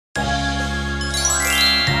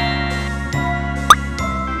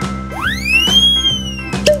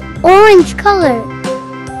Orange color.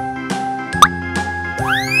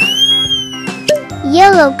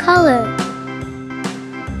 Yellow color.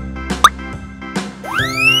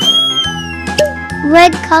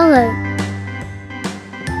 Red color.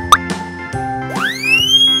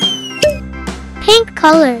 Pink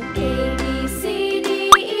color.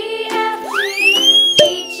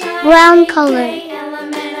 Brown color.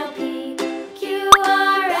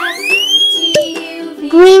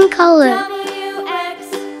 Green color.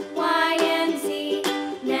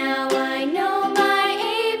 Now I know my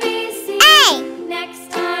ABC.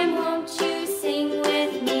 Next time, won't you sing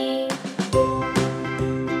with me?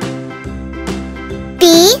 B.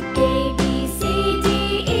 A, B, C, D,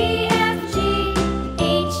 E, F, G,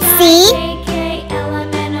 H, I, C. J, K, L,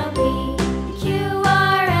 M, N, O, P, Q,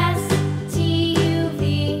 R, S, T, U,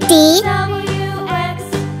 V, D. W, X,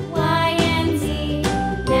 Y, and Z.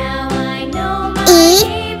 Now I know my E.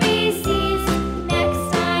 ABCs. Next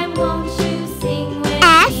time, won't you sing with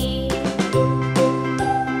F. me?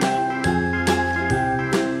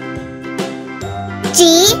 G.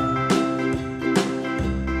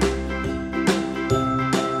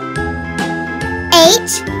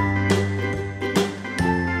 H.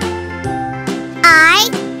 I.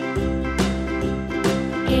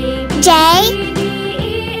 A, B, J. C, D,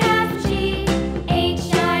 E, F, G,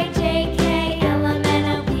 H, I, J, K, L, M, N,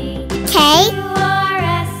 O, P, K. Q, R,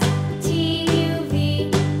 S, T, U,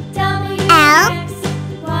 V, W, L. X,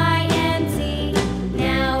 Y, and Z.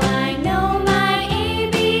 Now I know my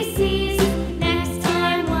ABCs. Next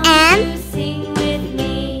time, won't M. you sing with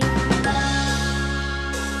me?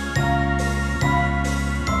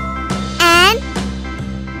 N.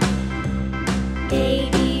 A,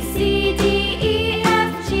 B, C, D, E,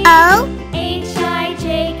 F, G, O. H, I,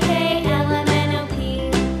 J, K, L, M, N, O,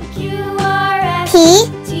 P, Q, R, S, P.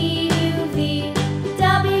 T, U, V,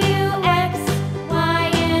 W, X,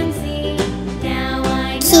 Y, and Z. Now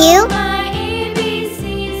I know Q. my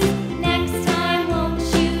ABCs. Next time, won't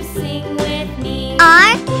you sing with me?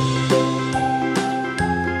 R.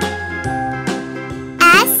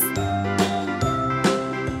 S.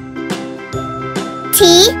 T.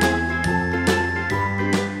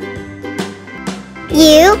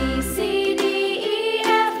 U. B, C, D, E,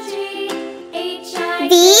 F, G, H, I,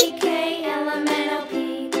 V. J, K, L, M, N, O, P,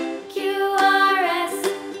 Q, R, S,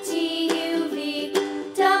 T, U, V,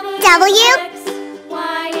 W, X,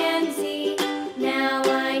 Y, and Z. Now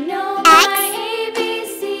I know my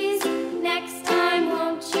ABCs. Next time,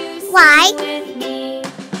 won't you sing Y. with me?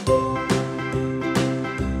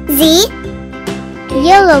 Z.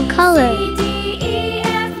 Yellow color. C, D, E,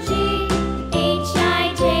 F, G, H,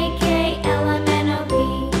 I, J, K, L, M, N, O, P,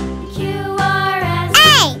 Q, R, S,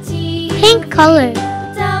 A. T, U, Pink color.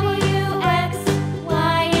 W, X,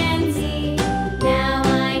 Y, and Z. Now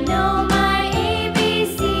I know my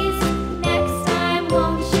ABCs. Next time,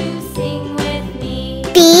 won't you sing with me?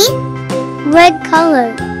 B. Red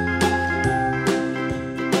color.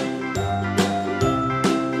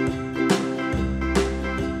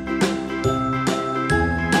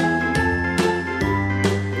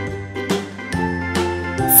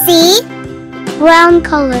 C. Brown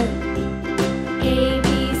color. A, B,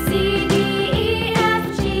 C, D, E,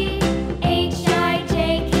 F, G, H, I,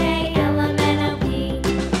 J, K, L, M, N, O, P,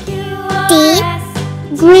 Q, R, D.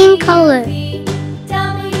 S, Green color. V,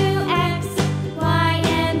 W, X, Y,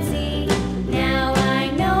 and Z. Now I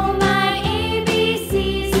know my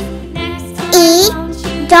ABCs. Next time, E. won't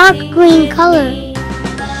you Dark sing green with color. me?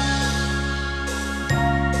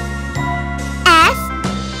 F.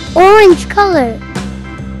 Orange color.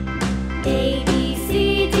 A, B,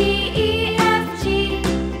 C, D, E, F, G,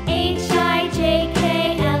 H, I, J,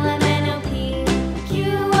 K, L, M, N, O, P, Q,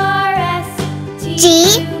 R, S, T,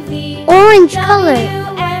 G. U, V, Orange W, color.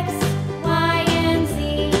 X, Y, and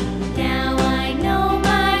Z. Now I know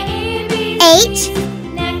my H.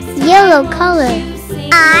 ABCs. Next time, Yellow won't color. you sing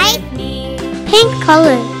I. with me? Pink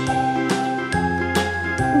color.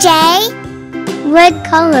 J. Red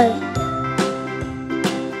color.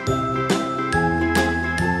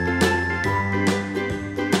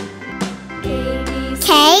 A, B, C,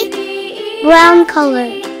 K. D, E, Brown F, color.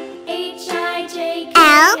 G, H, I, J, K,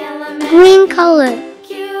 L. L, M, N, Green color.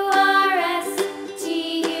 Q, R, S, T,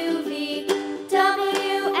 U, V,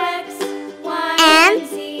 W, X, Y, and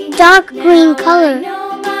Z. Dark green Now color. I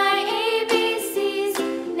know my ABCs.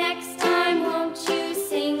 Next time, won't you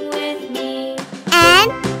sing with me?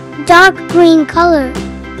 N. Dark green color.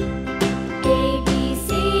 A, B, C,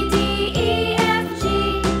 D, E, F, G,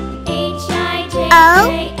 H, I, J, O.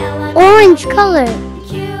 K, L, M, N, Orange color.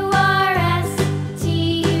 Q, R, S, T,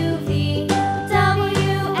 U, V,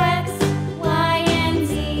 W, X, Y, and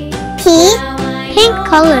Z. P. Now I Pink know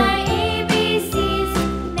color. my ABCs.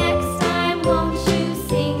 Next time, won't you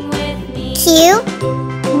sing with me? Q,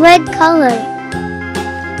 red color.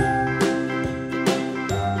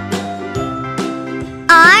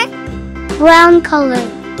 R, brown color.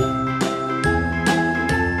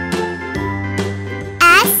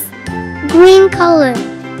 S, green color.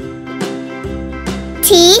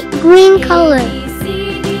 T, green color.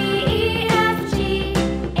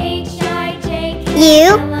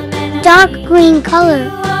 U, dark green color.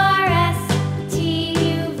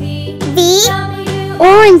 V,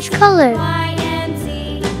 orange color.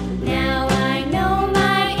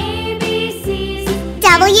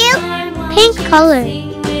 W, pink color.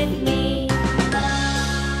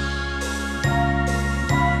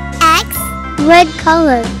 X, red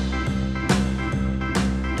color.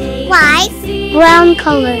 Y, brown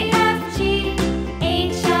color.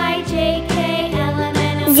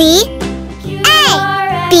 Z,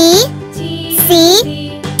 A, B,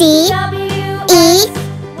 C, D, E,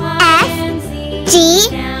 F, G,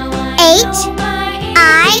 H,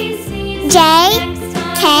 I, J,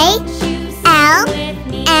 K, L,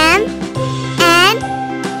 M, N,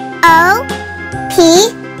 O, P,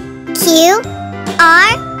 Q,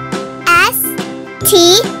 R, S, T,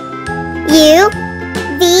 U,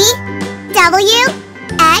 V, W,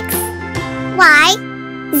 X, Y,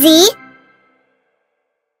 Z,